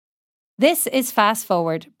This is Fast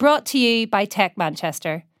Forward, brought to you by Tech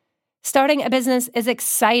Manchester. Starting a business is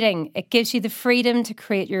exciting. It gives you the freedom to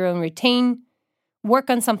create your own routine,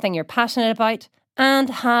 work on something you're passionate about, and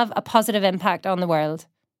have a positive impact on the world.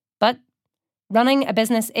 But running a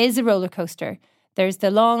business is a roller coaster. There's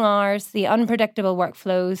the long hours, the unpredictable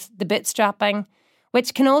workflows, the bootstrapping,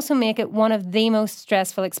 which can also make it one of the most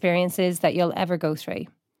stressful experiences that you'll ever go through.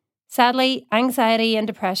 Sadly, anxiety and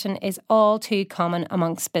depression is all too common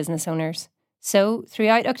amongst business owners. So,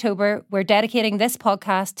 throughout October, we're dedicating this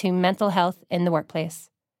podcast to mental health in the workplace.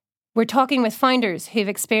 We're talking with founders who've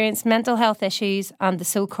experienced mental health issues and the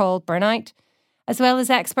so-called burnout, as well as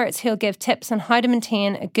experts who'll give tips on how to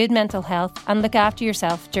maintain a good mental health and look after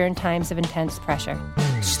yourself during times of intense pressure.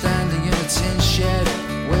 Standing in a tin shed,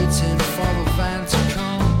 waiting for the van to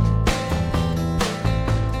come.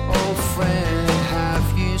 Old friend,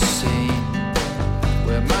 have you seen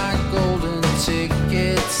where my golden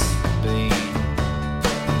tickets been?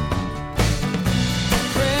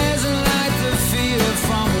 Present like the fear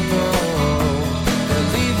from above. They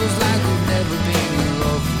leave us like we've never been in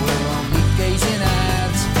love. We're only gazing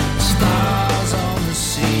at stars on the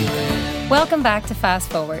ceiling. Welcome back to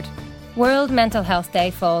Fast Forward. World Mental Health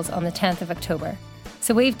Day falls on the 10th of October.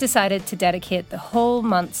 So we've decided to dedicate the whole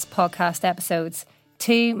month's podcast episodes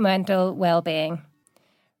to mental well-being.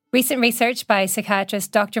 Recent research by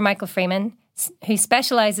psychiatrist Dr. Michael Freeman, who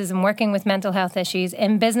specialises in working with mental health issues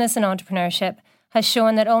in business and entrepreneurship, has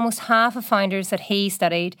shown that almost half of founders that he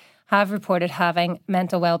studied have reported having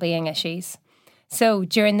mental well-being issues. So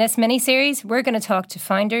during this mini-series, we're going to talk to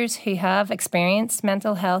founders who have experienced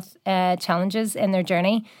mental health challenges in their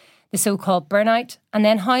journey, the so-called burnout, and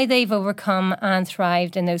then how they've overcome and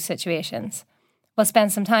thrived in those situations. We'll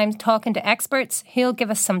spend some time talking to experts who'll give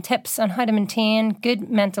us some tips on how to maintain good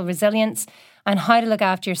mental resilience and how to look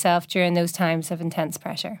after yourself during those times of intense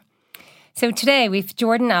pressure. So today we've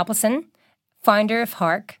Jordan Appleson, founder of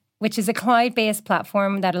Hark, which is a cloud-based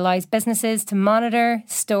platform that allows businesses to monitor,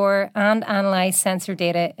 store and analyse sensor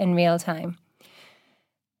data in real time.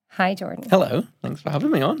 Hi, Jordan. Hello. Thanks for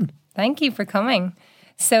having me on. Thank you for coming.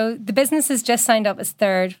 So the business has just signed up its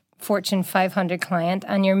third Fortune 500 client,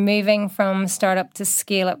 and you're moving from startup to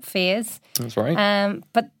scale-up phase. That's right.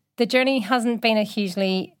 But the journey hasn't been a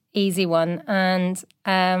hugely easy one, and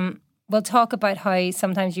we'll talk about how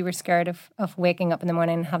sometimes you were scared of waking up in the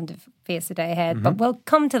morning and having to face the day ahead. Mm-hmm. But we'll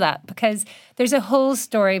come to that because there's a whole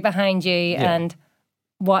story behind you and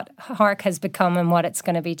what Hark has become and what it's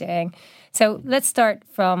going to be doing. So let's start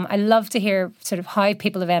from, I love to hear sort of how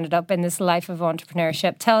people have ended up in this life of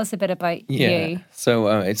entrepreneurship. Tell us a bit about you. So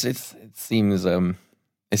it seems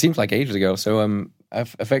like ages ago. So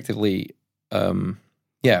I've effectively,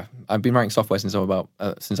 I've been writing software since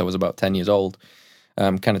I was about 10 years old.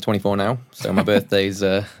 I'm kind of 24 now. So my birthday's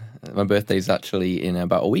actually in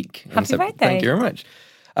about a week. Happy birthday. Thank you very much.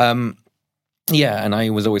 And I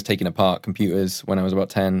was always taking apart computers when I was about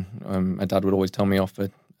 10. My dad would always tell me off for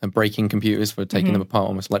breaking computers, for taking them apart,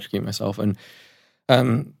 almost electrocuting myself. And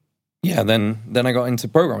then I got into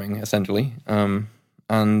programming, essentially. So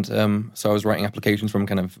I was writing applications from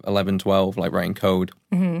kind of 11, 12, like writing code,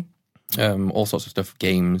 all sorts of stuff,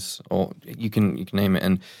 games, or you can name it.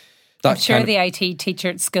 And I'm sure the IT teacher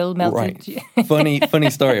at school melted. Right. Funny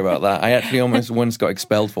story about that. I actually almost once got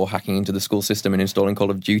expelled for hacking into the school system and installing Call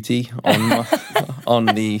of Duty on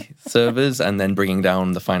the servers, and then bringing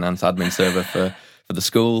down the finance admin server for the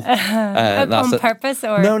school. On purpose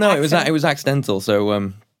or no? It was accidental. So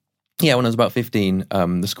when I was about 15,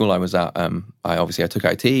 the school I was at, I took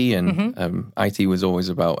IT, and IT was always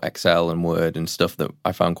about Excel and Word and stuff that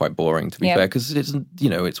I found quite boring, to be fair, because it's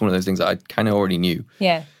one of those things that I kind of already knew.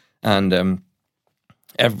 Yeah. And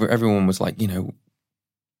everyone was like,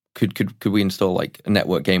 could we install like a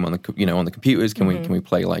network game on the computers? Can we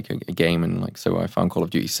play like a game? And like, so I found Call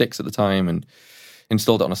of Duty 6 at the time and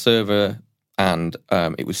installed it on a server, and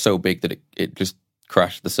it was so big that it just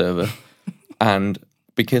crashed the server. And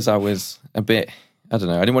because I was a bit, I don't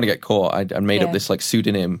know, I didn't want to get caught. I made up this like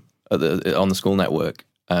pseudonym on the school network.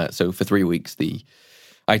 So for 3 weeks, the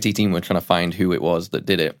IT team were trying to find who it was that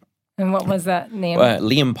did it. And what was that name?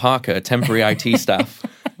 Liam Parker, temporary IT staff.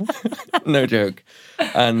 No joke.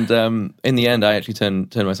 And in the end, I actually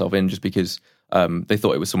turned myself in just because they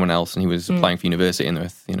thought it was someone else, and he was applying for university, and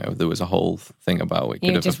there was a whole thing about it.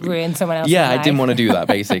 You just ruined someone else's life. I didn't want to do that,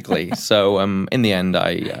 basically. So in the end,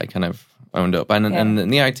 I kind of owned up. And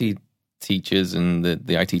the IT teachers and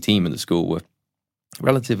the IT team at the school were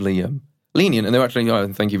relatively lenient, and they were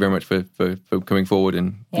actually, thank you very much for coming forward,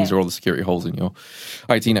 and these are all the security holes in your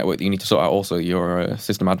IT network that you need to sort out. Also, your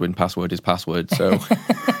system admin password is password, so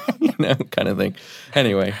kind of thing.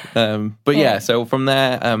 Anyway, but yeah, so from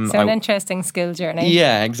there, So an interesting skill journey.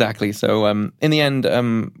 yeah, exactly. So in the end,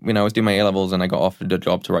 I was doing my A-levels and I got offered a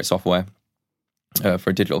job to write software for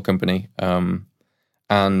a digital company.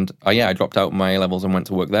 And I dropped out my A-levels and went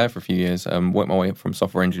to work there for a few years. Worked my way up from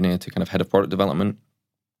software engineer to kind of head of product development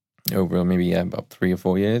over maybe about 3 or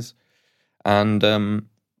 4 years. And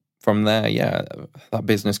from there, that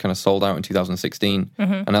business kind of sold out in 2016.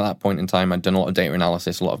 And at that point in time, I'd done a lot of data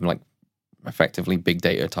analysis, a lot of like effectively big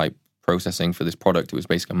data type processing for this product. It was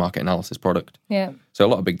basically a market analysis product. Yeah. So a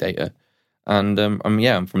lot of big data. And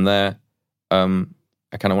from there, I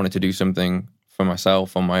kind of wanted to do something for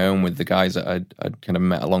myself on my own with the guys that I'd kind of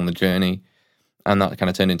met along the journey. And that kind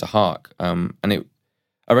of turned into Hark.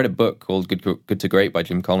 I read a book called Good to Great by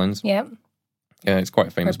Jim Collins. Yeah. It's quite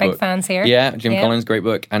a famous We're book. big fans here. Yeah, Jim Collins, great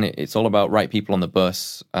book. And it's all about right people on the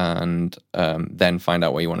bus and then find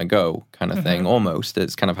out where you want to go kind of thing, almost.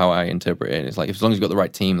 It's kind of how I interpret it. It's like, as long as you've got the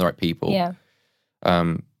right team, the right people,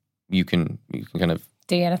 you can kind of...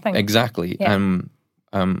 do anything. Exactly. Yeah.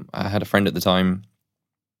 I had a friend at the time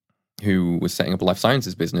who was setting up a life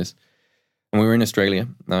sciences business. And we were in Australia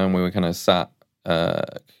and we were kind of sat...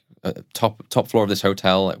 top floor of this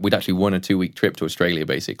hotel. We'd actually won a 2-week trip to Australia,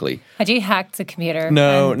 basically. Had you hacked a computer?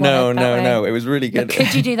 No. Way? It was really good.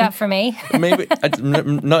 Could you do that for me? Maybe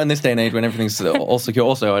not in this day and age when everything's all secure.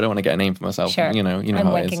 Also, I don't want to get a name for myself. Sure. You know I'm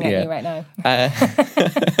how it is. winking at you right now.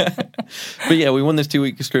 But yeah, we won this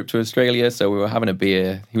 2-week trip to Australia. So we were having a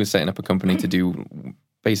beer. He was setting up a company to do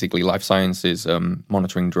basically life sciences,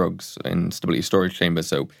 monitoring drugs in stability storage chambers.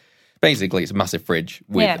 So basically, it's a massive fridge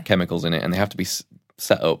with chemicals in it, and they have to be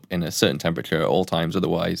set up in a certain temperature at all times,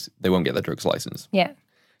 otherwise they won't get their drugs license. Yeah.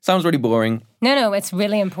 Sounds really boring. No, it's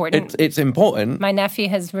really important. It's important. My nephew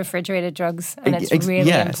has refrigerated drugs, and it's really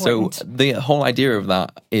important. So the whole idea of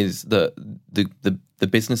that is that the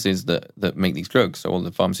businesses that make these drugs, so all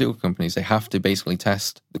the pharmaceutical companies, they have to basically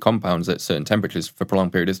test the compounds at certain temperatures for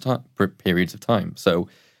prolonged periods of time. So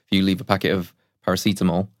if you leave a packet of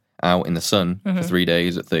paracetamol out in the sun for 3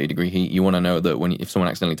 days at 30-degree heat, you want to know that if someone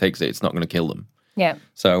accidentally takes it, it's not going to kill them. Yeah.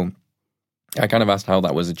 So I kind of asked how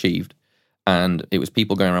that was achieved. And it was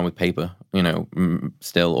people going around with paper,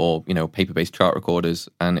 still, or, paper-based chart recorders.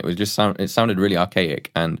 And it was just it sounded really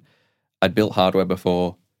archaic. And I'd built hardware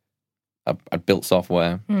before. I'd built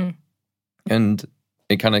software. And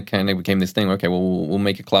it kind of became this thing. Okay, well, we'll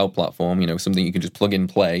make a cloud platform, something you can just plug in,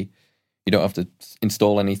 play. You don't have to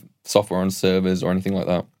install any software on servers or anything like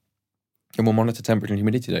that. And we'll monitor temperature and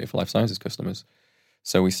humidity data for life sciences customers.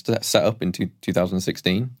 So we set up in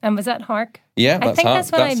 2016. And was that Hark? Yeah, I think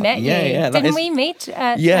that's when I met you. Didn't we meet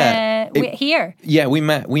at, here? Yeah, we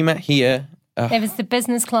met here. It was the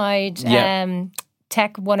Business Cloud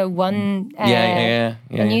Tech 101. Yeah.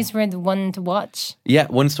 And you were the one to watch. Yeah,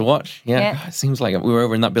 ones to watch. Yeah. It seems like we were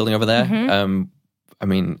over in that building over there. I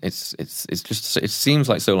mean, it seems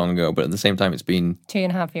like so long ago, but at the same time, it's been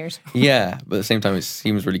 2.5 years. Yeah, but at the same time, it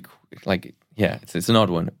seems really like, it's an odd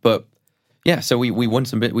one. But yeah, so we won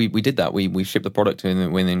some bit. We did that. We shipped the product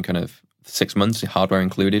within kind of 6 months, hardware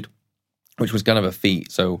included, which was kind of a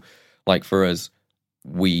feat. So, like for us,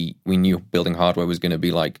 we knew building hardware was going to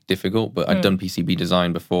be like difficult, but I'd done PCB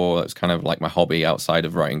design before. That was kind of like my hobby outside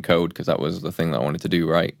of writing code, because that was the thing that I wanted to do,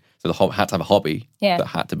 right? So had to have a hobby. Yeah. That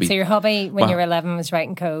had to be. So your hobby when you were 11 was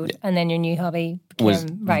writing code, and then your new hobby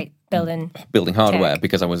became building hardware tech.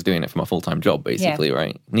 Because I was doing it for my full-time job, basically,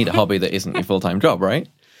 right? Need a hobby that isn't your full-time job, right?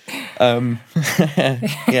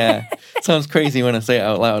 Yeah, sounds crazy when I say it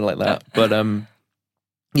out loud like that, but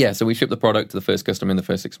so we shipped the product to the first customer in the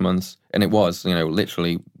first 6 months, and it was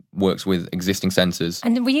literally works with existing sensors.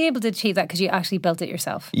 And were you able to achieve that because you actually built it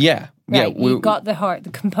yourself? Yeah, right. You got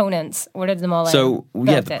the components, ordered them all so in.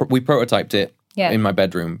 We prototyped it in my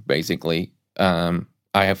bedroom, basically.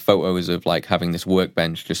 I have photos of like having this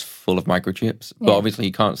workbench just full of microchips, but obviously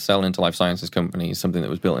you can't sell into life sciences companies something that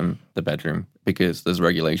was built in the bedroom, because there's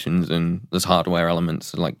regulations and there's hardware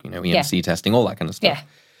elements like EMC testing, all that kind of stuff. Yeah.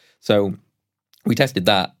 So we tested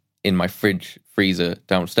that in my freezer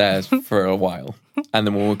downstairs for a while, and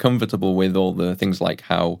then when we were comfortable with all the things like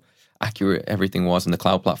how accurate everything was, and the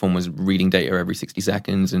cloud platform was reading data every 60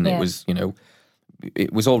 seconds, and it was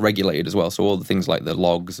it was all regulated as well. So all the things like the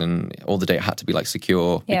logs and all the data had to be like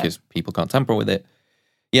secure because people can't tamper with it.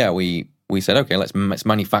 Yeah, we said, okay, let's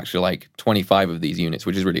manufacture like 25 of these units,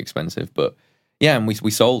 which is really expensive. But yeah, and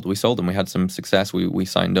we sold them. We had some success. We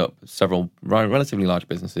signed up several relatively large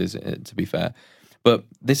businesses, to be fair. But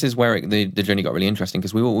this is where the journey got really interesting,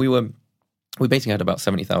 because we basically had about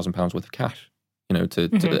 £70,000 worth of cash,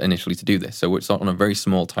 to initially to do this. So it's on a very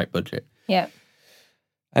small, tight budget. Yeah.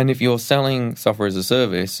 And if you're selling software as a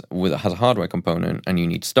service has a hardware component and you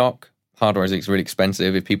need stock, hardware is really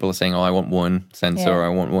expensive. If people are saying, "Oh, I want one sensor," or "I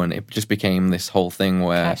want one," it just became this whole thing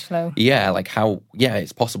where Cash flow.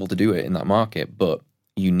 It's possible to do it in that market, but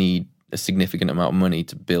you need a significant amount of money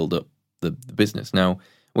to build up the business. Now,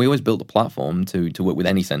 we always built a platform to work with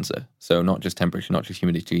any sensor, so not just temperature, not just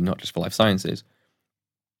humidity, not just for life sciences.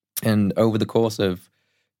 And over the course of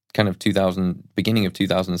kind of beginning of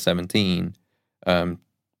 2017,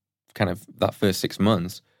 kind of that first 6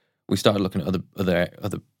 months, we started looking at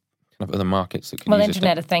other markets that could use this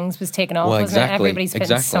Internet of Things was taken off, wasn't it? Everybody's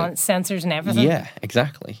putting sensors and everything. Yeah,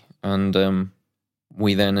 exactly. And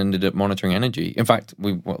we then ended up monitoring energy. In fact,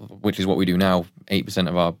 which is what we do now. 8%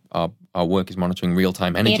 of our work is monitoring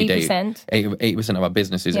real-time energy 80%? data. 80% of our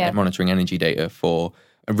business is monitoring energy data for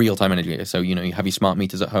real-time energy data. So, you have your smart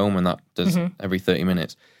meters at home, and that does every 30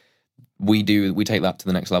 minutes. We take that to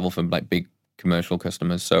the next level for like big commercial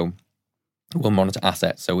customers. So we'll monitor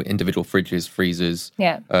assets, so individual fridges, freezers.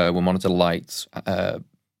 Yeah. We'll monitor lights,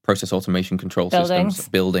 process automation control systems,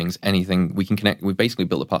 buildings, anything we can connect. We've basically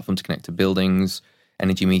built a platform to connect to buildings,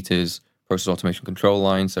 energy meters, process automation control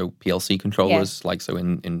lines, so PLC controllers, like so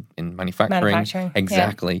in manufacturing.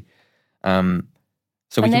 Exactly.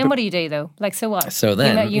 So and then what do you do though? Like, so what? So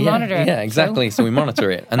then you monitor it. Yeah, exactly. So we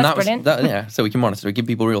monitor it, and that's brilliant. So we can monitor it, give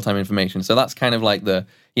people real time information. So that's kind of like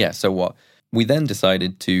so what we then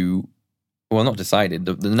decided to. Well, not decided.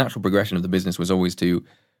 The natural progression of the business was always to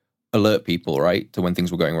alert people, right, to when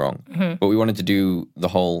things were going wrong. Mm-hmm. But we wanted to do the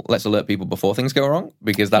whole, let's alert people before things go wrong,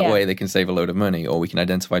 because that way they can save a load of money, or we can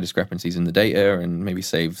identify discrepancies in the data and maybe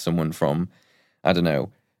save someone from, I don't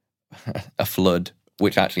know, a flood,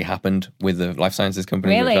 which actually happened with the life sciences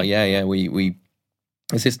company. Really?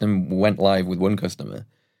 The system went live with one customer,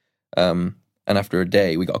 and after a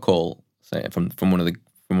day, we got a call from one of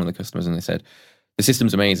the customers, and they said, "The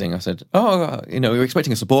system's amazing." I said, "Oh, you're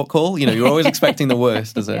expecting a support call. You're always expecting the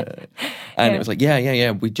worst." It was like,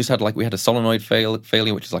 yeah. We just had we had a solenoid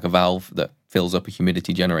failure, which is like a valve that fills up a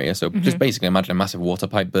humidity generator. So just basically imagine a massive water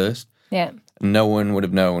pipe burst. Yeah. No one would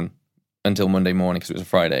have known until Monday morning because it was a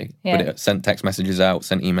Friday. Yeah. But it sent text messages out,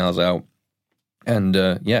 sent emails out, and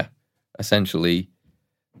essentially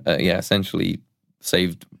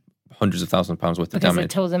saved hundreds of thousands of pounds worth of damage. Because it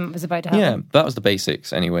told them it was about to happen. Yeah, that was the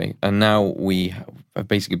basics anyway. And now we have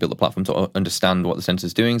basically built a platform to understand what the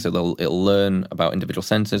sensor's doing. So it'll learn about individual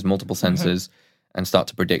sensors, multiple sensors, and start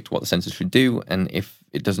to predict what the sensor should do. And if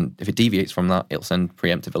it deviates from that, it'll send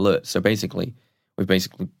preemptive alerts. So basically, we've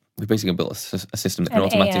built a system that can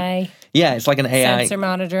automatically. AI. Yeah, it's like an AI sensor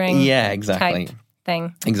monitoring. Yeah, exactly. Type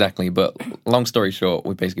thing. Exactly. But long story short,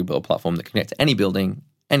 we basically built a platform that can connect to any building,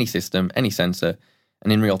 any system, any sensor.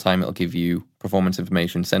 And in real time, it'll give you performance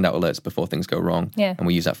information, send out alerts before things go wrong. Yeah. And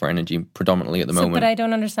we use that for energy predominantly at the moment. But I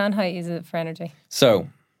don't understand how you use it for energy. So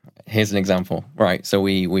here's an example. Right. So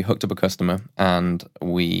we hooked up a customer, and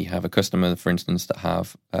we have a customer, for instance, that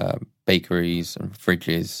have bakeries and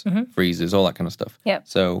fridges, freezers, all that kind of stuff. Yeah.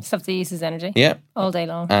 So stuff that uses energy. Yeah. All day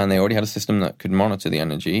long. And they already had a system that could monitor the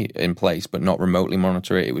energy in place, but not remotely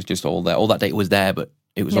monitor it. It was just all there. All that data was there, but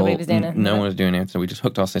it was Nobody was doing it. No one was doing it. So we just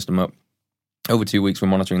hooked our system up. Over 2 weeks, we're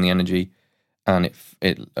monitoring the energy, and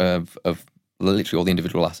of literally all the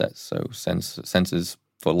individual assets. So sensors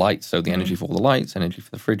for lights, so the energy for all the lights, energy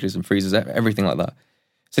for the fridges and freezers, everything like that.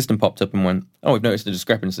 System popped up and went, "Oh, we've noticed a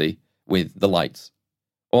discrepancy with the lights.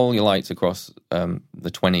 All your lights across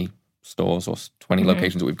the 20 stores or 20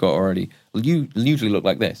 locations that we've got already usually look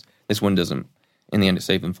like this. This one doesn't." In the end, it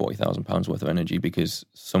saved them £40,000 worth of energy because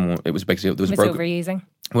there was overusing.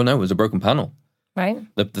 Well, no, it was a broken panel. Right.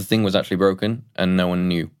 The thing was actually broken and no one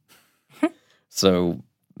knew. So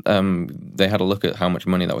they had a look at how much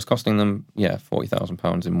money that was costing them. Yeah,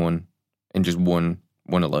 £40,000 in just one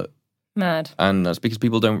alert. Mad. And that's because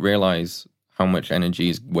people don't realise how much energy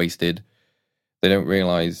is wasted. They don't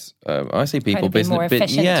realise. I say people, business,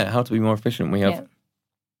 how to be more efficient. We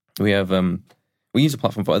use a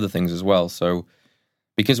platform for other things as well. So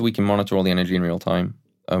because we can monitor all the energy in real time,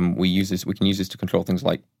 we can use this to control things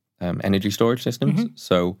like energy storage systems.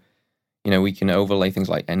 So, we can overlay things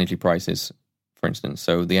like energy prices, for instance.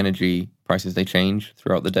 So the energy prices, they change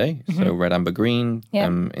throughout the day. So red, amber, green.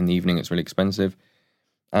 In the evening, it's really expensive.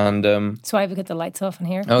 And that's why we get the lights off in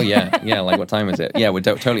here. Oh, yeah. Yeah, like what time is it? Yeah, we're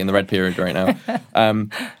totally in the red period right now.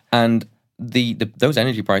 And those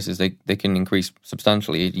energy prices, they can increase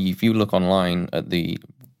substantially. If you look online at the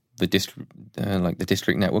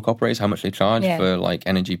district network operators, how much they charge for like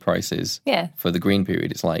energy prices for the green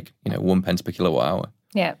period, it's like 1 pence per kilowatt hour.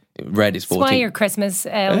 Yeah. Red is That's 14. why your Christmas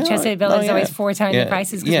electricity bill is always 4 times the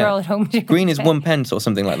prices because we're all at home. Green is 1 pence or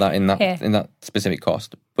something like that in that Yeah. in that specific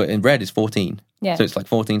cost, but in red is 14. Yeah. So it's like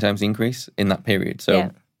 14 times the increase in that period. So Yeah.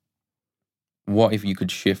 what if you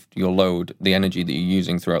could shift your load, the energy that you're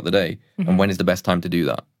using throughout the day, and when is the best time to do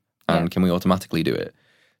that? And Yeah. can we automatically do it?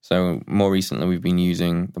 So more recently, we've been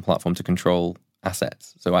using the platform to control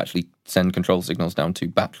assets. So actually send control signals down to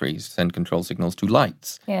batteries, send control signals to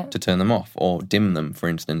lights Yeah. to turn them off or dim them, for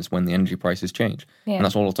instance, when the energy prices change. Yeah. And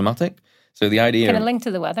that's all automatic. So the idea... Can it link to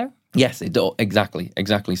the weather? Yes,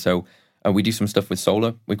 exactly. So we do some stuff with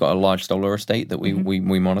solar. We've got a large solar estate that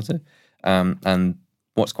we monitor. And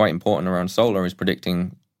what's quite important around solar is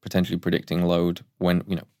potentially predicting load when,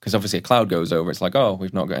 because obviously a cloud goes over, it's like, oh,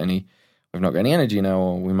 we've not got any energy now,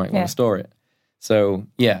 or we might want to store it. So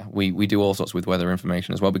yeah, we do all sorts with weather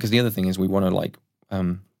information as well, because the other thing is we want to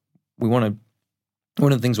one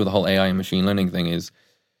of the things with the whole AI and machine learning thing is,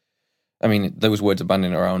 I mean, those words are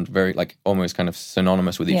bandied around very almost kind of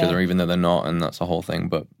synonymous with each other, even though they're not, and that's a whole thing.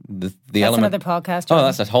 But the that's element... another podcast. Oh,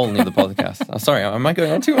 that's a whole other podcast. I'm sorry, am I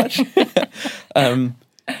going on too much?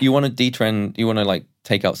 You want to detrend, you want to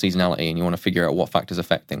take out seasonality, and you want to figure out what factors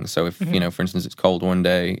affect things. So if, for instance, it's cold one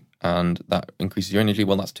day and that increases your energy,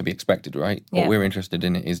 well, that's to be expected, right? Yeah. What we're interested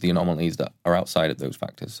in is the anomalies that are outside of those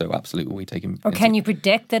factors. So absolutely, we take them. Or can you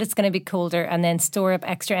predict that it's going to be colder and then store up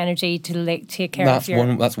extra energy to take care of your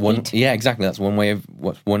heat? Yeah, exactly. That's one way of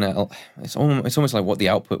it's almost like what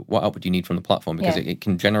output you need from the platform, because it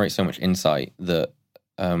can generate so much insight that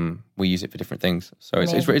we use it for different things. So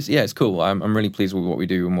it's cool. I'm really pleased with what we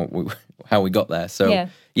do and how we got there. So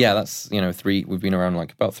that's we've been around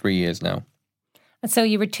about 3 years now. And so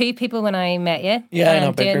you were 2 people when I met you.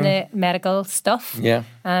 Doing the medical stuff. Yeah.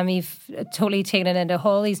 You've totally taken it into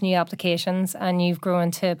all these new applications, and you've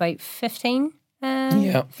grown to about 15.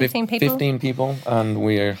 15 people. 15 people, and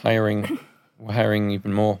we're hiring. We're hiring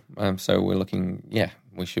even more. So we're looking. Yeah.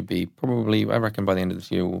 We should be probably, I reckon by the end of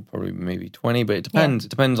this year, we'll probably maybe 20, but it depends. Yeah.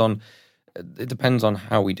 It depends on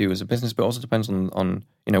how we do as a business, but also depends on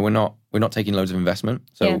we're not taking loads of investment.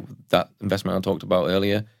 So that investment I talked about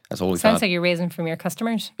earlier, that's all we've had. Sounds like you're raising from your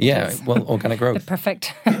customers. Yeah, well, organic growth. The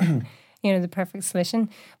perfect, the perfect solution.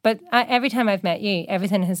 But every time I've met you,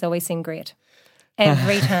 everything has always seemed great.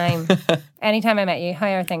 Every time. Anytime I met you, how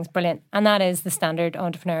are things? Brilliant. And that is the standard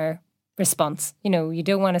entrepreneur response. You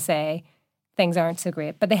don't want to say things aren't so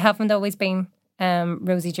great, but they haven't always been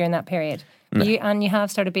rosy during that period. No. You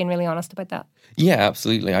have started being really honest about that. Yeah,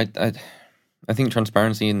 absolutely. I think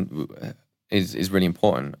transparency is really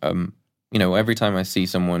important. Every time I see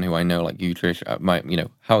someone who I know, like you, Trish,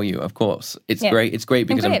 how are you? Of course, it's great. It's great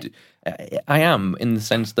because I am, in the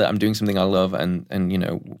sense that I'm doing something I love, and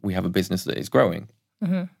we have a business that is growing.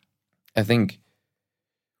 Mm-hmm. I think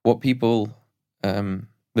what people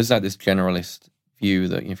there's this generalist view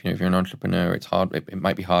that if you're an entrepreneur, it's hard. It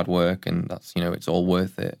might be hard work, and that's it's all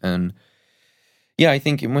worth it. And I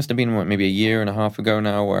think it must have been maybe a year and a half ago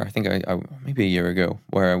now, where I think maybe a year ago,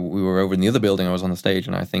 where we were over in the other building. I was on the stage,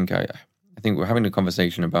 and I think we're having a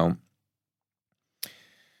conversation about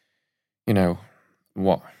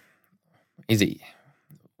what is it?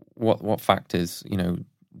 What factors do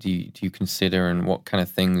you consider, and what kind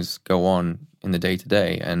of things go on in the day to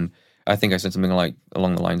day? And I think I said something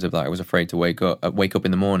along the lines of that. I was afraid to wake up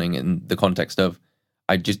in the morning, in the context of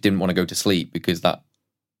I just didn't want to go to sleep, because that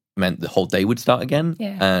meant the whole day would start again,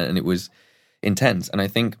 and it was intense. And I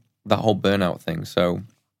think that whole burnout thing. So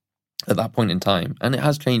at that point in time, and it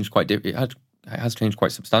has changed it has changed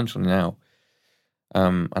quite substantially now.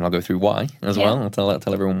 And I'll go through why as well. I'll tell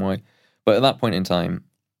everyone why. But at that point in time,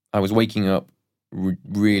 I was waking up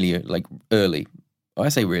really early. I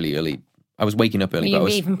say really early. I was waking up early. Were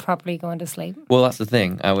you even properly going to sleep? Well, that's the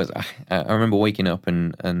thing. I remember waking up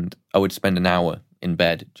and I would spend an hour in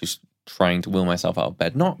bed just trying to will myself out of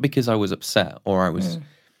bed. Not because I was upset or I was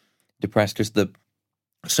depressed, just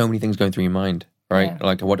so many things going through your mind, right? Yeah.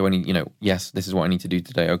 Like, what do I need? Yes, this is what I need to do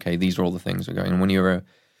today. Okay, these are all the things that are going. And when you're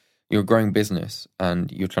a growing business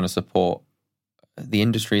and you're trying to support the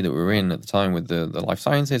industry that we're in at the time with the life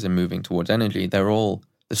sciences and moving towards energy, there's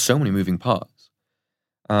so many moving parts.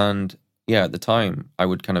 And at the time, I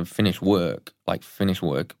would kind of finish work,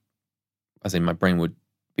 as in my brain would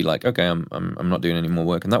be like, okay, I'm not doing any more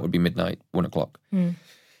work, and that would be midnight, 1:00. Mm.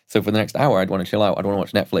 So for the next hour, I'd want to chill out. I'd want to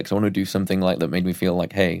watch Netflix. I want to do something that made me feel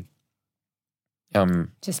like, hey,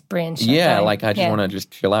 just brain shut down. I just want to just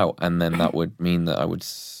chill out, and then that would mean that I would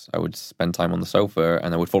spend time on the sofa,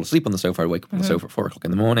 and I would fall asleep on the sofa. I'd wake up on the sofa at 4:00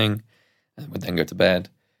 in the morning, and would then go to bed.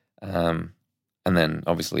 And then,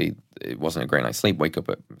 obviously, it wasn't a great night's sleep. Wake up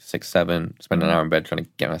at 6, 7, spend an hour in bed trying to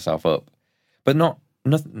get myself up. But not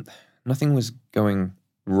nothing was going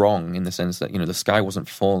wrong in the sense that, the sky wasn't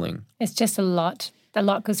falling. It's just a lot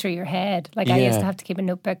goes through your head. Like I used to have to keep a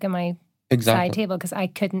notebook in my side table because I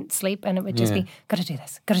couldn't sleep, and it would just be, gotta do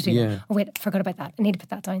this, gotta do that. Oh wait, forgot about that. I need to put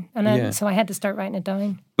that down. And then, so I had to start writing it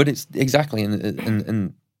down. But it's exactly,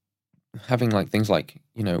 and having like things like,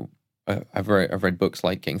 I've read books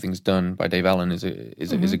like Getting Things Done by Dave Allen is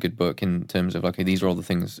a good book in terms of, okay, these are all the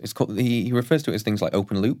things. It's called, he refers to it as things like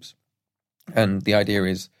open loops, and the idea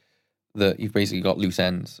is that you've basically got loose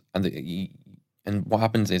ends, and what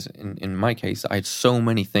happens is, in my case, I had so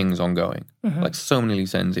many things ongoing, like so many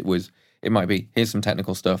loose ends. It might be, here's some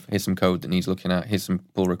technical stuff, here's some code that needs looking at, here's some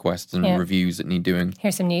pull requests and reviews that need doing.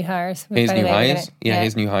 Here's some new hires. Here's new hires.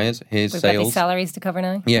 Here's new hires. Here's We've sales. got these salaries to cover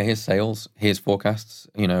now. Yeah, here's sales. Here's forecasts.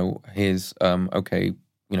 Here's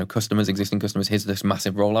customers, existing customers. Here's this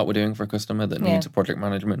massive rollout we're doing for a customer that needs a project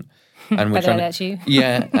management, and we're trying to.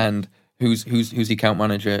 Yeah, and who's the account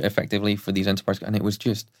manager effectively for these enterprise? And it was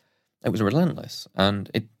relentless,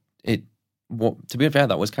 and to be fair,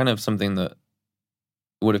 that was kind of something that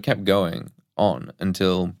would have kept going on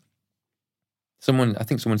until someone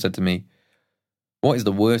said to me, what is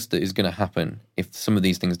the worst that is going to happen if some of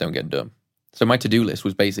these things don't get done? So my to-do list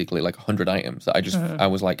was basically like 100 items that I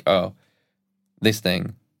was like, oh, this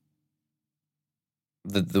thing,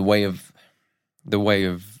 the way of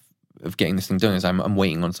getting this thing done is I'm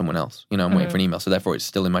waiting on someone else, I'm waiting for an email, so therefore it's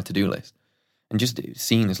still in my to-do list. And just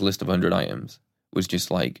seeing this list of 100 items was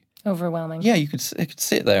just like overwhelming. Yeah, I could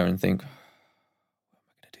sit there and think,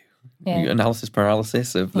 analysis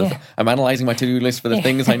paralysis of I'm analyzing my to-do list for the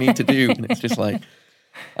things I need to do, and it's just like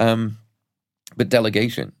but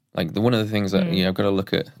delegation, like one of the things that I've got to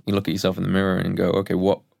look at yourself in the mirror and go, okay,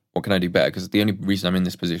 what can I do better, because the only reason I'm in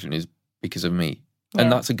this position is because of me.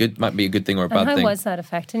 And that's might be a good thing or a bad thing. How was that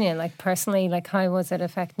affecting you, like personally? Like how was it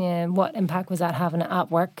affecting you? What impact was that having at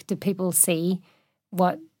work? Did people see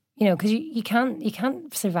what, because you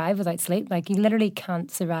can't survive without sleep, like you literally can't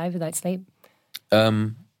survive without sleep.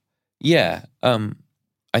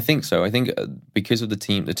 I think so. I think because of the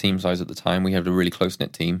team size at the time, we had a really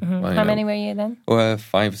close-knit team. How many were you then?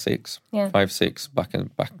 5, 6. Yeah. 5, 6 back, as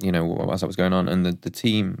that was going on. And the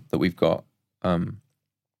team that we've got,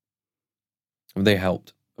 they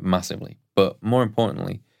helped massively. But more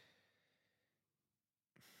importantly,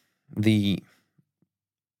 the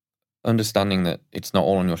understanding that it's not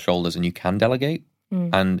all on your shoulders and you can delegate.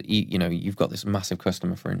 And, you've got this massive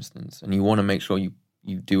customer, for instance, and you want to make sure you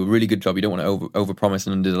do a really good job. You don't want to overpromise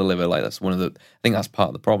and underdeliver. Like that's I think that's part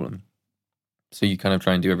of the problem. So you kind of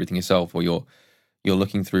try and do everything yourself, or you're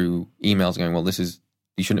looking through emails going, well, you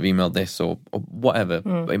shouldn't have emailed this or whatever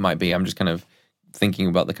it might be. I'm just kind of thinking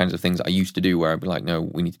about the kinds of things I used to do where I'd be like, no,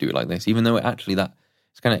 we need to do it like this. Even though actually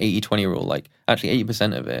it's kind of 80-20 rule. Like actually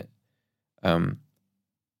 80% of it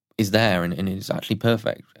is there and it's actually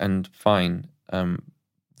perfect and fine.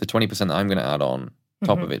 The 20% that I'm going to add on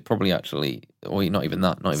top of it probably actually, or not even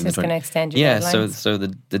that, not even it's 20. going to extend your deadlines. So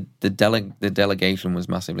the delegation was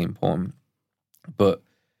massively important, but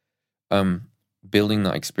building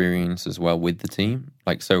that experience as well with the team,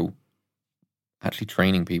 like so actually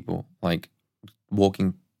training people, like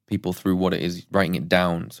walking people through what it is, writing it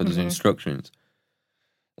down so there's instructions.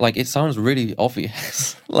 Like it sounds really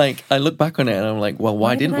obvious. Like I look back on it and I'm like, well,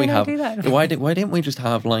 why didn't we just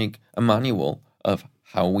have like a manual of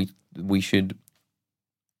how we should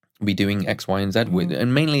be doing X, Y, and Z with it?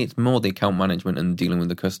 And mainly it's more the account management and dealing with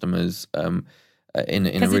the customers in a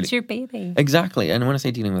really... it's your baby. Exactly. And when I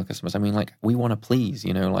say dealing with customers, I mean like we want to please,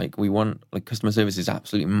 like we want, like customer service is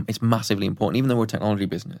it's massively important, even though we're a technology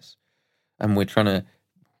business and we're trying to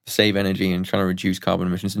save energy and trying to reduce carbon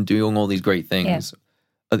emissions and doing all these great things.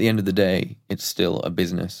 At the end of the day, it's still a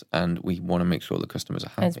business and we want to make sure the customers are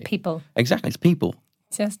happy. And it's people. Exactly. It's people.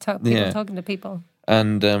 Just talking to people.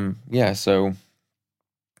 And so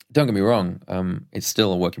don't get me wrong, it's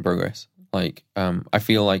still a work in progress. Like I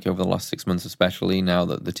feel like over the last 6 months, especially now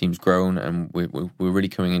that the team's grown and we're really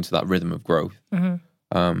coming into that rhythm of growth,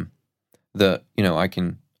 that I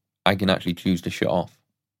can actually choose to shut off,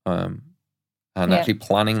 and actually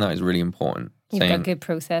planning that is really important. You've got good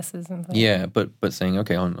processes and things. Yeah, but saying,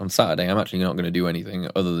 okay, on Saturday I'm actually not going to do anything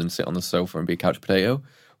other than sit on the sofa and be a couch potato,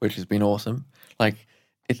 which has been awesome. Like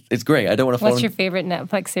it's great. I don't want to. What's your favorite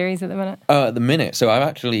Netflix series at the minute? At the minute, so I've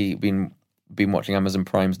actually been watching Amazon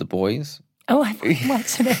Prime's The Boys. Oh, I've been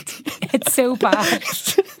watching it. It's so bad.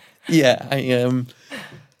 Yeah, Have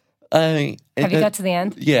you got to the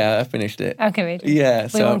end? Yeah, I finished it. Okay, wait. Yeah,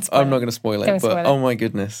 so I'm not going to spoil it, but oh my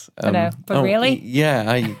goodness. I know, but really?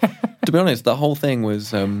 Yeah, to be honest, the whole thing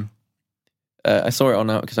was I saw it on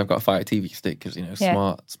out because I've got a Fire TV stick because,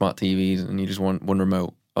 Yeah. smart TVs and you just want one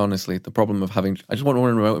remote. Honestly, the problem of I just want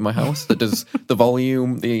one remote in my house that does the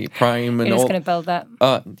volume, the prime and You're all. just going to build that.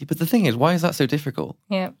 But the thing is, why is that so difficult?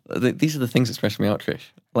 Yeah. These are the things that stress me out, Trish.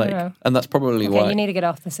 Like, know. and that's probably Okay, why. you need to get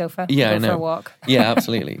off the sofa. Yeah, go I know. for a walk. Yeah,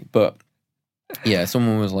 absolutely. But yeah,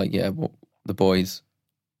 someone was like, "Yeah, well, The Boys,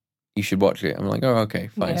 you should watch it." I'm like, "Oh, okay,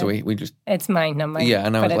 fine." Yeah. So we just It's mine, not mine.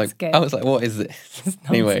 and I but was it's like, good. "What is this?" It's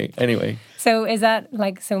Anyway, So is that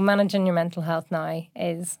so managing your mental health now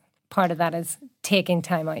is part of that is taking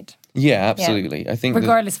time out, yeah, absolutely. I think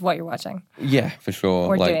regardless of what you're watching yeah, for sure,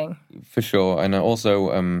 or doing. for sure. And also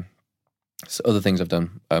other things I've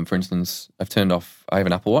done. For instance, I have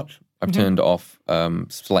an Apple Watch. I've turned off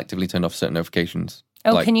selectively turned off certain notifications.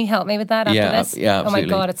 Oh, Like- can you help me with that after Yeah, this? yeah, Oh my absolutely.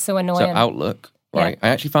 God, it's so So annoying. Outlook, Yeah. right? I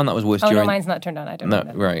actually found that was worse Oh no, during mine's not turned on. I don't no, know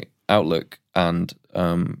that. right. Outlook and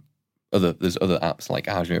there's other apps like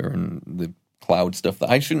Azure and the cloud stuff that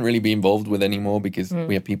I shouldn't really be involved with anymore because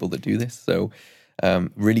we have people that do this. So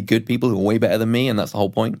really good people who are way better than me, and that's the whole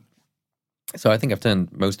point. So I think I've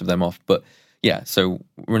turned most of them off. But yeah, so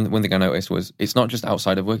one thing I noticed was it's not just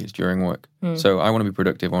outside of work; it's during work. So I want to be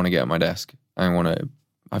productive. I want to get at my desk.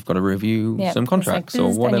 I've got to review Yeah, some it's contracts like, or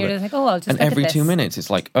bzz, whatever. And you're just like, oh, I'll just And look every at 2 this. minutes, it's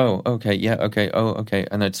like, oh, okay, yeah, okay, oh, okay.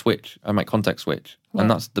 And I'd switch. I might context switch. Yeah. And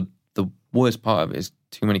that's the worst part of it is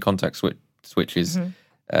too many context switches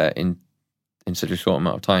in such a short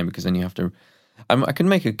amount of time because then you have to... I can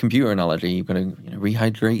make a computer analogy. You've got to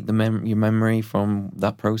rehydrate your memory from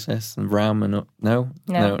that process and RAM and... No?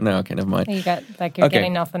 Okay, never mind. You got you're Okay.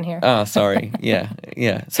 getting nothing here. Sorry.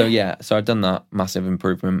 Yeah. So I've done that massive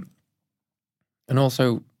improvement. And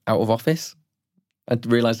also out of office, I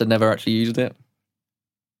realised I'd never actually used it,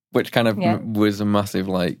 which kind of was a massive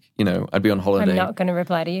I'd be on holiday. I'm not going to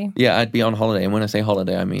reply to you. Yeah, I'd be on holiday, and when I say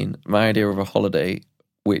holiday, I mean my idea of a holiday,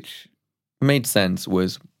 which made sense,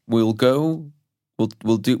 was we'll do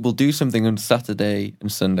something on Saturday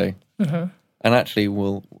and Sunday, and actually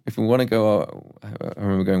if we want to go out, I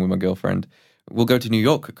remember going with my girlfriend. We'll go to New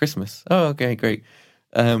York at Christmas. Oh, okay, great.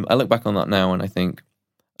 I look back on that now, and I think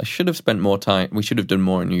I should have spent more time. We should have done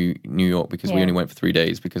more in New York because we only went for 3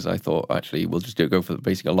 days. Because I thought actually we'll just go for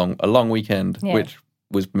basically a long weekend, which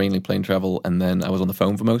was mainly plane travel, and then I was on the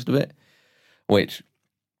phone for most of it, which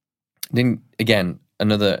didn't. Again,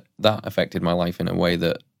 that affected my life in a way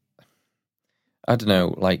that I don't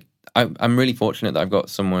know. Like I'm really fortunate that I've got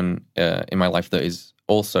someone in my life that is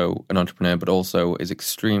also an entrepreneur, but also is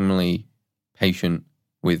extremely patient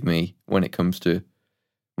with me when it comes to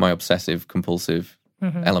my obsessive compulsive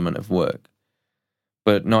element of work.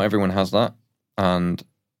 But not everyone has that, and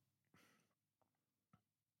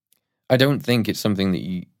I don't think it's something that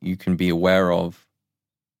you can be aware of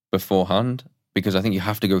beforehand, because I think you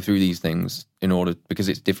have to go through these things because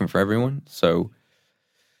it's different for everyone. So,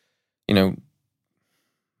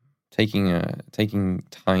 taking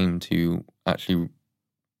time to actually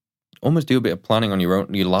almost do a bit of planning on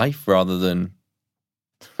your life rather than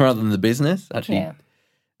the business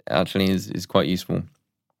actually is quite useful.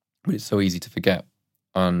 But it's so easy to forget,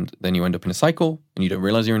 and then you end up in a cycle, and you don't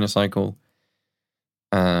realize you're in a cycle.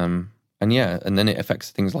 And then it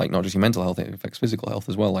affects things like not just your mental health; it affects physical health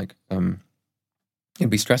as well. Like you'd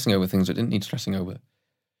be stressing over things that didn't need stressing over,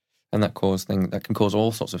 and that can cause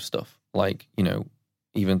all sorts of stuff. Like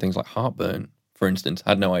even things like heartburn, for instance. I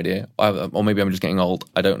had no idea, or maybe I'm just getting old.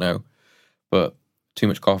 I don't know, but too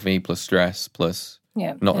much coffee plus stress plus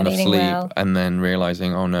not enough eating sleep, well. and then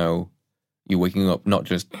realizing, oh no, you're waking up not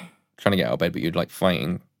just trying to get out of bed, but you're like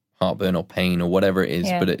fighting heartburn or pain or whatever it is.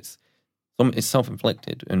 Yeah. But it's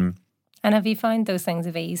self-inflicted. And have you found those things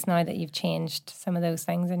of ease now that you've changed some of those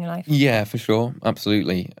things in your life? yeah, for sure,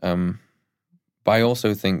 absolutely. But I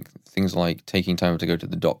also think things like taking time to go to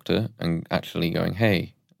the doctor and actually going,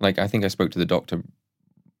 hey, like I think I spoke to the doctor.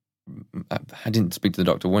 I didn't speak to the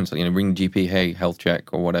doctor once. Ring the GP, hey, health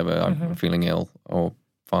check or whatever. I'm feeling ill, or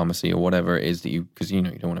pharmacy or whatever it is that because you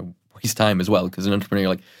don't want to waste time as well. Because an entrepreneur, you're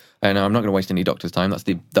like, I know I'm not going to waste any doctor's time. That's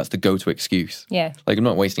the go-to excuse. Yeah, like I'm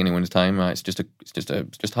not wasting anyone's time. It's just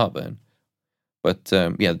heartburn. But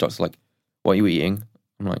the doctor's like, what are you eating?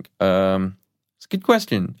 I'm like, it's a good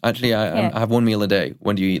question. Actually, I have one meal a day.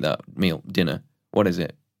 When do you eat that meal? Dinner. What is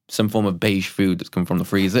it? Some form of beige food that's come from the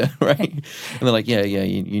freezer, right? And they're like, yeah,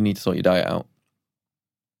 you need to sort your diet out.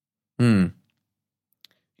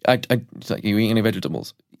 It's like, you eat any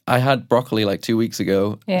vegetables? I had broccoli like 2 weeks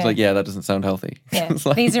ago. Yeah. It's like, yeah, that doesn't sound healthy. yeah. It's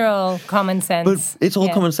like, These are all common sense. but it's all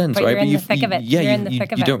common sense, But right? You're in the thick of it. Yeah, you're in the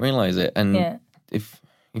thick of you it. don't realize it. And if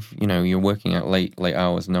you're working at late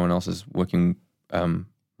hours, no one else is working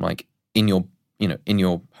like in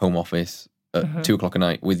your home office at 2:00 at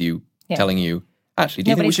night with you telling you, actually,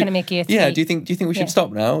 do you Nobody's think going we to should? make you a Yeah, treat. do you think we should Yeah.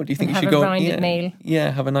 stop now? Do you think And we should have a go? rounded meal.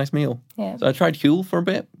 Yeah, have a nice meal. Yeah. So I tried Huel for a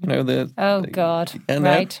bit. You know Oh God! and,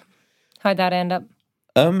 Right. How'd that end up?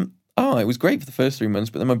 Oh, it was great for the first 3 months,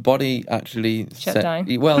 but then my body actually Shut down.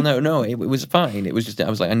 Well, no, it was fine. It was just I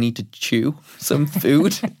was like, I need to chew some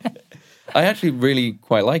food. I actually really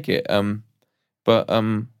quite like it.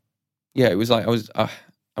 Yeah, it was like what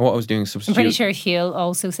I was doing I'm substitute. pretty sure he'll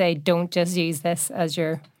also say, "Don't just use this as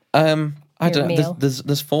your." I don't know. meal.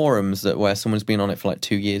 There's forums where someone's been on it for like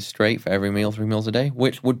 2 years straight for every meal, 3 meals a day,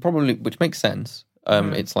 which makes sense.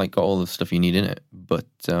 It's like got all the stuff you need in it, but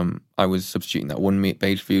I was substituting that one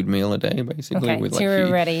beige food meal a day basically. Okay, with so like you're few-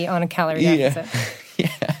 already on a calorie Yeah. deficit.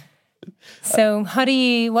 Yeah. So,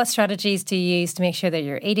 what strategies do you use to make sure that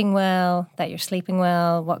you're eating well, that you're sleeping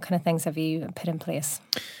well? What kind of things have you put in place?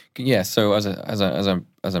 Yeah, so as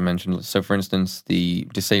I mentioned, so for instance, the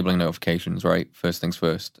disabling notifications, right? First things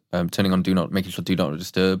first, turning on making sure do not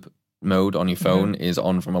disturb mode on your phone is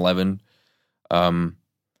on from 11, and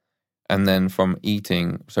then from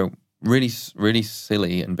eating. So really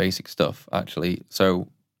silly and basic stuff actually. So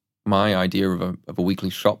my idea of a weekly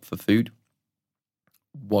shop for food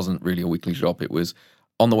wasn't really a weekly shop. It was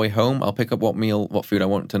on the way home, I'll pick up what food I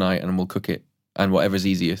want tonight, and we'll cook it, and whatever's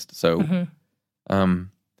easiest. So.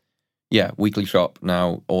 Yeah, weekly shop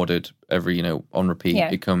now ordered every on repeat. Yeah.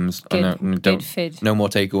 It comes Good food. no more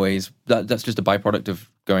takeaways. That's just a byproduct of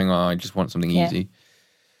going. I just want something Yeah. easy.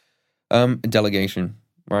 Delegation,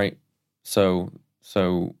 right? So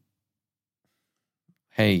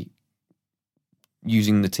hey,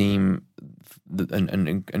 using the team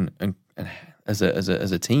and as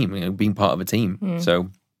a team, being part of a team. So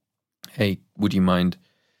hey, would you mind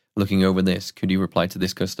looking over this? Could you reply to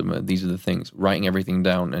this customer? These are the things. Writing everything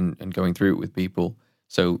down and going through it with people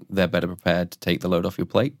so they're better prepared to take the load off your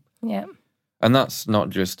plate. Yeah. And that's not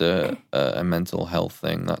just a mental health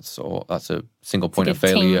thing. That's a single point of good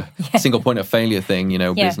team. failure, Yeah. single point of failure thing.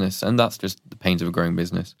 Yeah. Business, and that's just the pains of a growing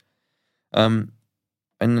business. And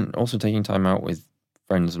also taking time out with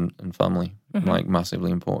friends and family, like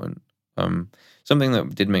massively important. Something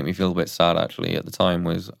that did make me feel a bit sad actually at the time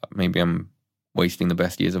was maybe I'm wasting the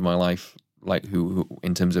best years of my life, like who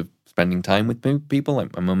in terms of spending time with people,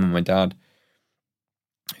 like my mum and my dad,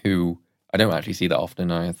 who I don't actually see that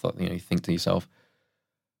often. I thought, you think to yourself,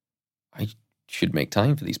 I should make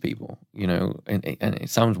time for these people, and it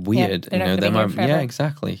sounds weird, they're not gonna be here forever. yeah,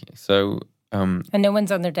 exactly. So, And no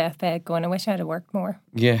one's on their deathbed going, I wish I had worked more.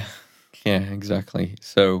 yeah, exactly.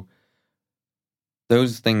 So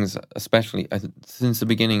those things, especially since the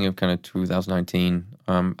beginning of kind of 2019,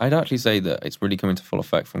 I'd actually say that it's really come into full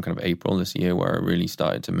effect from kind of April this year, where I really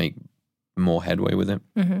started to make more headway with it.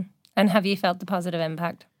 Mm-hmm. And have you felt the positive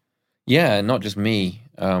impact? Yeah, not just me,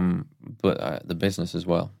 but the business as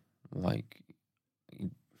well. Like,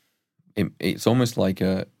 it's almost like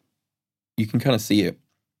you can kind of see it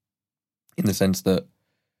in the sense that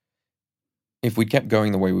if we kept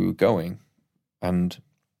going the way we were going, and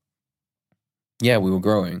yeah, we were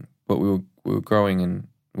growing, but we were growing and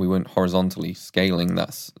we weren't horizontally scaling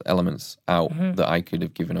that elements out that I could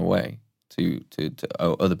have given away to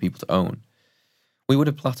other people to own. We would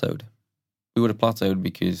have plateaued. We would have plateaued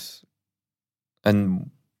because, and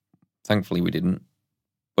thankfully we didn't,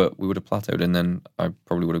 but we would have plateaued, and then I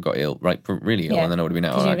probably would have got ill, really ill, Yeah. and then I would have been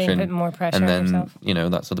out Because of you've been action. putting more pressure And on then,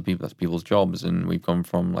 yourself. that's people's jobs, and we've gone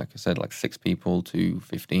from, like I said, like 6 people to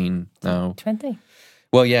 15 now. 20.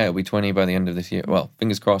 Well, yeah, it'll be 20 by the end of this year. Well,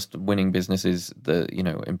 fingers crossed. Winning business is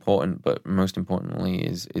important, but most importantly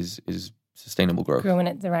is sustainable growth. Growing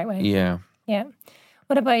it the right way. Yeah. Yeah.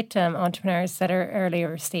 What about entrepreneurs that are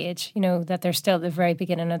earlier stage, that they're still at the very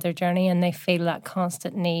beginning of their journey and they feel that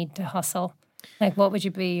constant need to hustle? Like, what would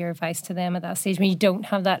you be your advice to them at that stage when you don't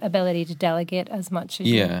have that ability to delegate as much as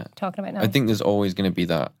you're talking about now? I think there's always going to be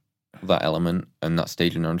that element and that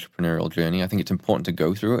stage in an entrepreneurial journey. I think it's important to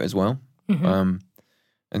go through it as well.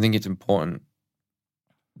 I think it's important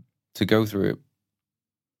to go through it,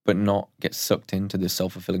 but not get sucked into this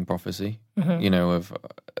self-fulfilling prophecy, of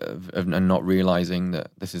and not realizing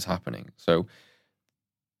that this is happening. So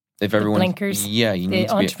if everyone blinkers, you the need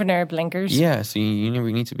to entrepreneur blinkers. Yeah, so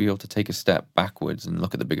we need to be able to take a step backwards and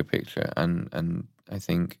look at the bigger picture. And I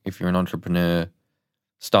think if you're an entrepreneur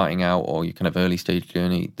starting out or you're kind of early stage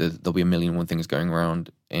journey, there'll be a million and one things going around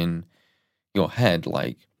in your head,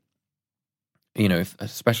 like,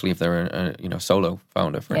 especially if they're a solo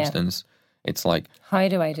founder, for instance, it's like, how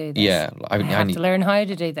do I do this? Yeah, I have to learn how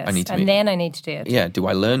to do this, then I need to do it. Yeah, do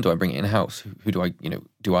I learn? Do I bring it in house? Who do I?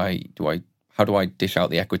 How do I dish out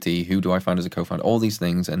the equity? Who do I find as a co-founder? All these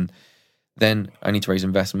things, and then I need to raise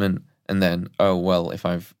investment, and then if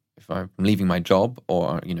I've I'm leaving my job,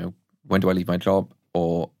 or when do I leave my job,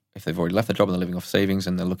 or if they've already left the job and they're living off savings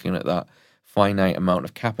and they're looking at that finite amount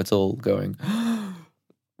of capital, going,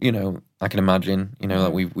 I can imagine,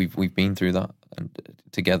 that we've been through that and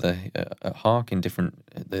together at Hark in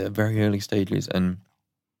the very early stages, and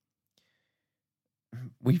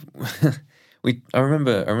I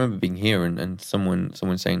remember being here and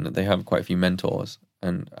someone saying that they have quite a few mentors,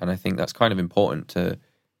 and I think that's kind of important to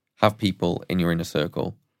have people in your inner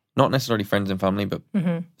circle, not necessarily friends and family, but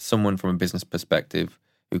someone from a business perspective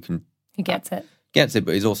who gets it,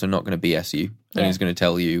 but is also not going to BS you and is going to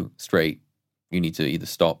tell you straight, you need to either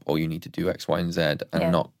stop or you need to do X, Y, and Z,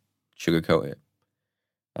 and not sugarcoat it.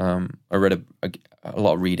 I read a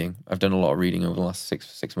lot of reading. I've done a lot of reading over the last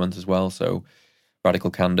six months as well. So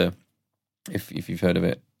Radical Candor, if you've heard of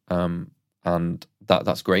it, and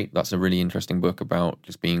that's great. That's a really interesting book about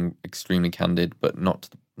just being extremely candid, but not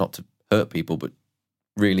to hurt people, but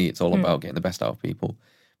really it's all about getting the best out of people.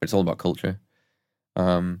 But it's all about culture.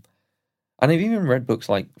 And I've even read books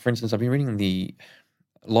like, for instance, I've been reading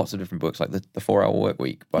lots of different books, like the 4-Hour Work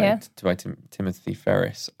Week by Timothy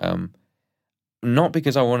Ferriss. Not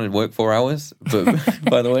because I wanted to work 4 hours, but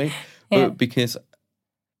by the way, but because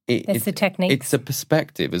it's the technique. It's a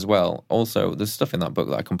perspective as well. Also, there's stuff in that book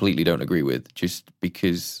that I completely don't agree with, just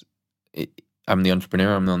because I'm the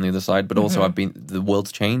entrepreneur, I'm on the other side, but also the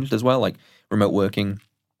world's changed as well. Like remote working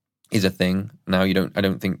is a thing now. I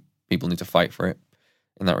don't think people need to fight for it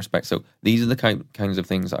in that respect. So these are the kinds of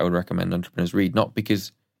things that I would recommend entrepreneurs read, not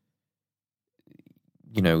because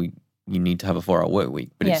you need to have a 4-hour work week,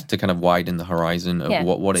 but it's to kind of widen the horizon of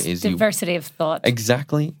what it is. Diversity of thought.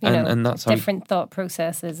 Exactly. And that's how different thought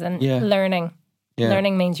processes and learning. Yeah.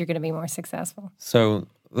 Learning means you're going to be more successful. So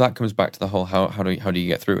that comes back to the whole how do you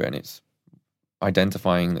get through it? And it's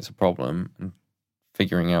identifying that's a problem and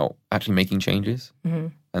figuring out, actually making changes,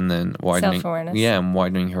 and then widening self-awareness. Yeah, and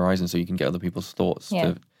widening horizons so you can get other people's thoughts.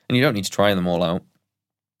 And you don't need to try them all out.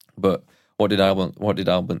 But What did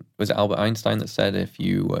was it Albert Einstein that said if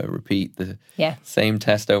you repeat the same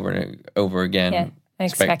test over and over again,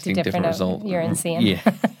 expecting different results, you're insane.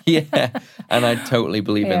 Yeah. And I totally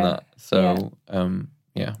believe in that. So,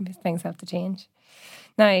 things have to change.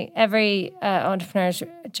 Now, every entrepreneur's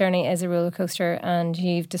journey is a roller coaster, and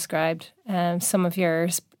you've described some of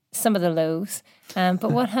the lows.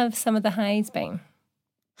 But what have some of the highs been?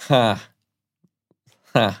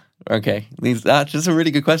 Okay, that's just a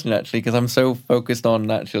really good question, actually, because I'm so focused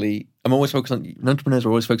on I'm always focused on, entrepreneurs are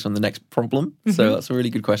always focused on the next problem. So that's a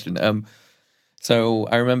really good question. So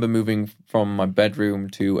I remember moving from my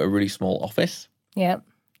bedroom to a really small office. Yeah.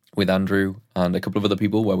 With Andrew and a couple of other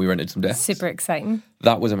people where we rented some desks. Super exciting.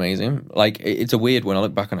 That was amazing. Like, it's a weird, when I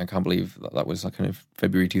look back on it, I can't believe that was like kind of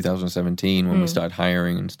February 2017 when we started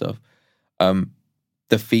hiring and stuff.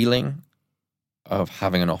 The feeling of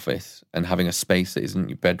having an office and having a space that isn't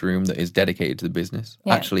your bedroom, that is dedicated to the business.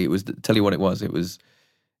 Yeah. Actually, it was, tell you what it was. It was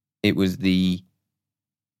the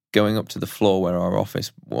going up to the floor where our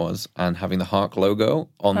office was and having the Hark logo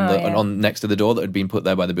on next to the door that had been put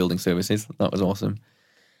there by the building services. That was awesome.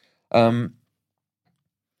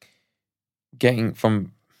 Getting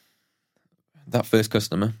from that first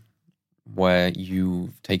customer where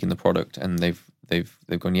you've taken the product and they've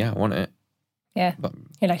gone, yeah, I want it. Yeah. But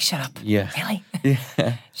you're like, shut up. Yeah. Really?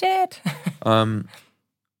 Yeah. Shit.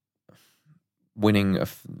 Winning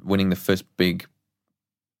the first big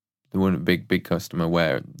customer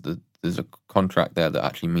where there's a contract there that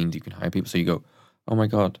actually means you can hire people. So you go, oh my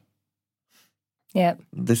God. Yeah.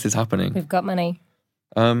 This is happening. We've got money.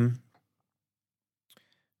 And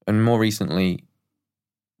more recently,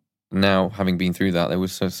 now having been through that, there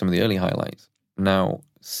was some of the early highlights. What's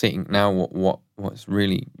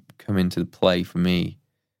really come into play for me,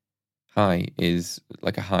 is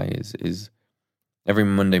every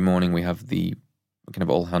Monday morning we have the kind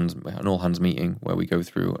of all hands meeting where we go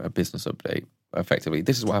through a business update. Effectively,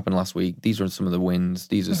 this is what happened last week. These are some of the wins.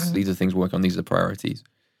 These are things we're working on. These are the priorities.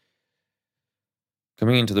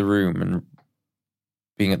 Coming into the room and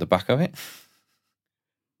being at the back of it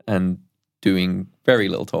and doing very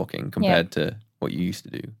little talking compared to what you used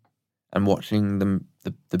to do, and watching the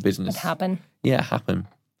business happen. Yeah, happen.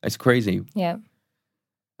 It's crazy. Yeah.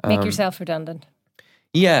 Make yourself redundant.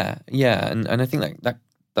 Yeah, and I think that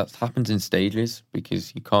happens in stages,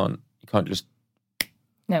 because you can't just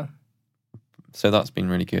no. So that's been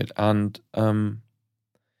really good, and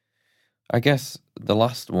I guess the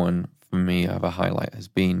last one for me of a highlight has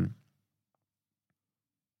been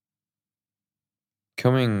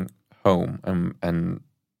coming home and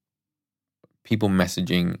people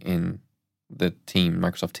messaging in the team,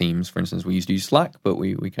 Microsoft Teams, for instance. We used to use Slack, but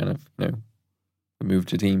we kind of, moved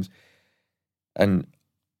to Teams, and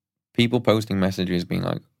people posting messages being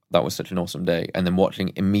like, "That was such an awesome day," and then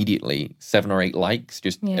watching immediately 7 or 8 likes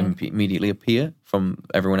just immediately appear from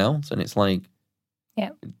everyone else, and it's like,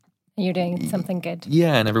 yeah, you're doing something good.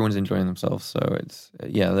 Yeah, and everyone's enjoying themselves. So it's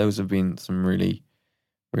those have been some really,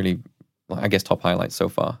 really, I guess, top highlights so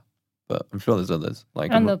far. But I'm sure there's others.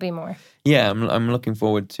 Like, and there'll be more. Yeah, I'm looking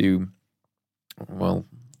forward to. Well,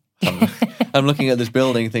 I'm looking at this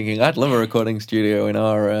building, thinking I'd love a recording studio in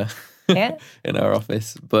our in our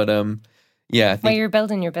office. But yeah, I think, well, you're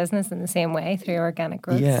building your business in the same way through organic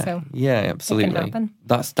growth. Yeah, so absolutely. It can happen.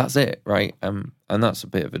 That's it, right? And that's a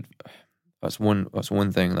bit of that's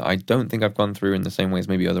one thing that I don't think I've gone through in the same way as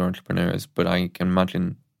maybe other entrepreneurs, but I can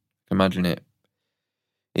imagine it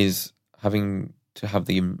is having to have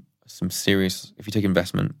some serious. If you take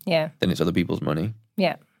investment, then it's other people's money.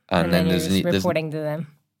 Yeah, and then there's reporting to them.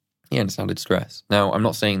 Yeah, and it's added stress. Now, I'm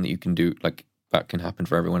not saying that you can do like that can happen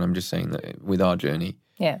for everyone. I'm just saying that with our journey,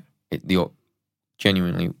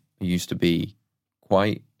 genuinely used to be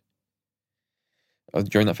quite.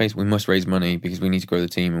 During that phase, we must raise money because we need to grow the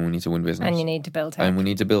team and we need to win business. And you need to build tech. And we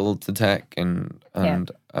need to build the tech and in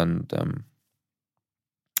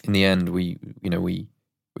the end, we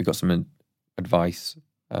got some advice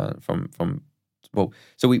from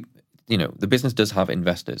so we the business does have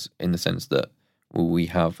investors in the sense that we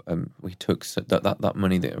have we took that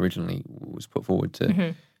money that originally was put forward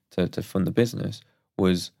to fund the business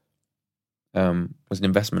was an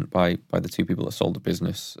investment by the two people that sold the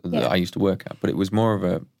business that I used to work at, but it was more of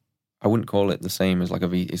a, I wouldn't call it the same as like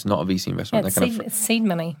it's not a VC investment. It's seed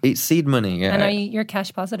money. It's seed money, yeah. And you're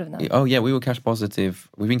cash positive now. Oh yeah, we were cash positive.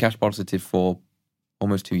 We've been cash positive for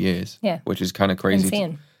almost 2 years. Yeah. Which is kind of crazy.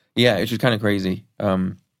 Insane. Which is kind of crazy.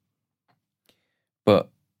 But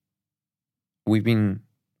we've been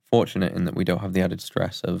fortunate in that we don't have the added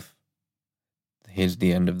stress of here's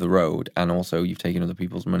the end of the road, and also you've taken other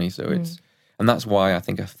people's money, so it's. And that's why I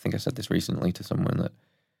think I said this recently to someone that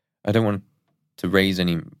I don't want to raise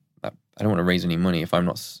any money if I'm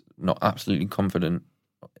not absolutely confident.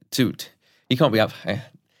 You can't be.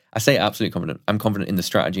 I say absolutely confident. I'm confident in the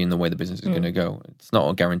strategy and the way the business is going to go. It's not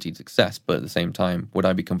a guaranteed success, but at the same time, would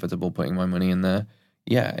I be comfortable putting my money in there?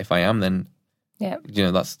 Yeah, if I am, then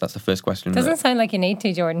that's the first question. Doesn't sound like you need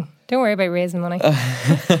to, Jordan. Don't worry about raising money.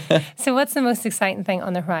 So what's the most exciting thing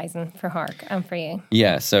on the horizon for Hark and for you?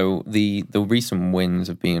 Yeah, so the recent wins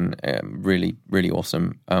have been really, really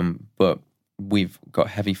awesome. But we've got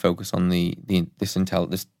heavy focus on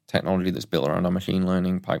this technology that's built around our machine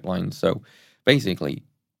learning pipeline. So basically,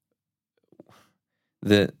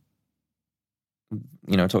 I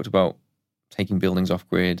talked about taking buildings off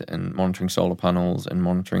grid and monitoring solar panels and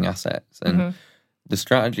monitoring assets. And the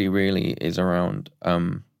strategy really is around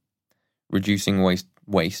reducing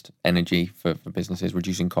waste energy for businesses,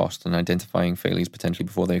 reducing costs and identifying failures potentially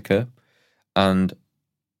before they occur. And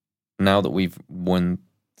now that we've won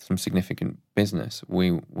some significant business,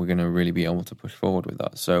 we're going to really be able to push forward with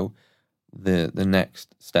that. So the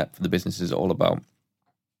next step for the business is all about,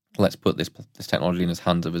 let's put this technology in the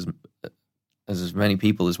hands of as many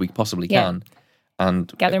people as we possibly can,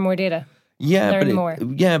 and gather more data. Learn more.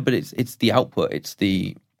 But it's the output. It's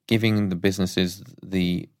the giving the businesses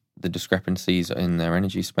the discrepancies in their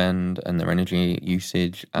energy spend and their energy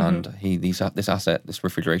usage. And this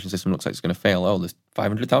refrigeration system looks like it's going to fail. Oh, there's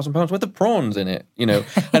 £500,000 worth of prawns in it. I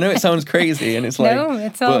know it sounds crazy, and it's like no,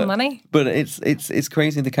 it's all money. But it's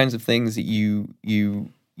crazy the kinds of things that you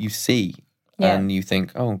see. Yeah. And you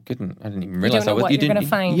think, oh, goodness, I didn't even realize that. What you're going to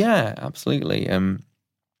find. Yeah, absolutely.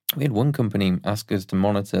 We had one company ask us to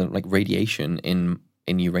monitor like radiation in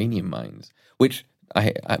uranium mines, which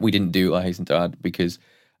we didn't do. I hasten to add, because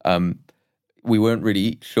we weren't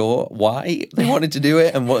really sure why they wanted to do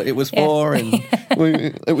it and what it was for, and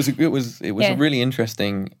it was a really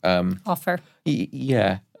interesting offer.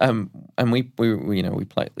 And we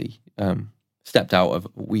politely. Stepped out of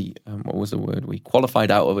what was the word? We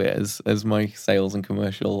qualified out of it, as my sales and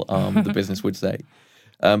commercial the business would say.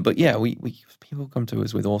 But yeah, we people come to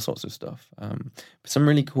us with all sorts of stuff. Some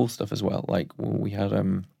really cool stuff as well. Like we had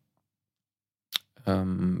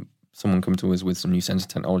someone come to us with some new sensor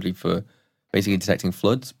technology for basically detecting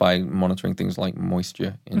floods by monitoring things like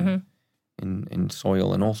moisture in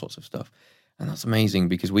soil and all sorts of stuff. And that's amazing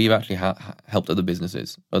because we've actually helped other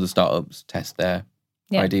businesses, other startups test their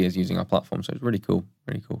ideas using our platform. So it's really cool,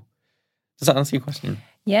 really cool. Does that answer your question?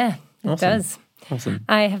 Yeah, it does. Awesome.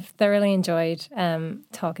 I have thoroughly enjoyed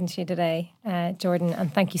talking to you today, Jordan,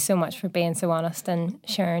 and thank you so much for being so honest and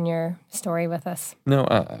sharing your story with us. No,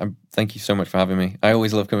 thank you so much for having me. I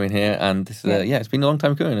always love coming here, and this is, it's been a long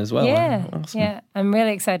time coming as well. Yeah, Awesome. yeah. I'm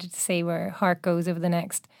really excited to see where Heart goes over the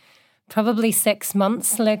next probably 6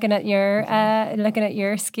 months. Looking at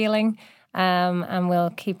your scaling, and we'll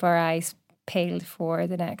keep our eyes peeled for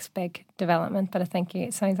the next big development. But I think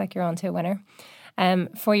it sounds like you're on to a winner.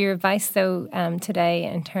 For your advice, though, today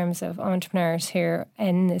in terms of entrepreneurs who are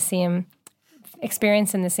in the same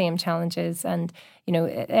experiencing the same challenges, and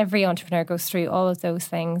every entrepreneur goes through all of those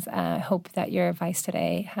things. I hope that your advice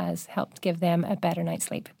today has helped give them a better night's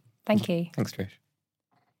sleep. Thank you. Thanks, Trish.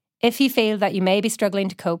 If you feel that you may be struggling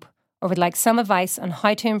to cope or would like some advice on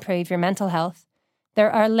how to improve your mental health,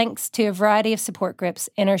 there are links to a variety of support groups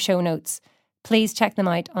in our show notes. Please check them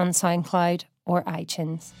out on SoundCloud or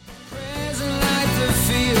iTunes.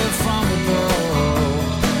 Feel from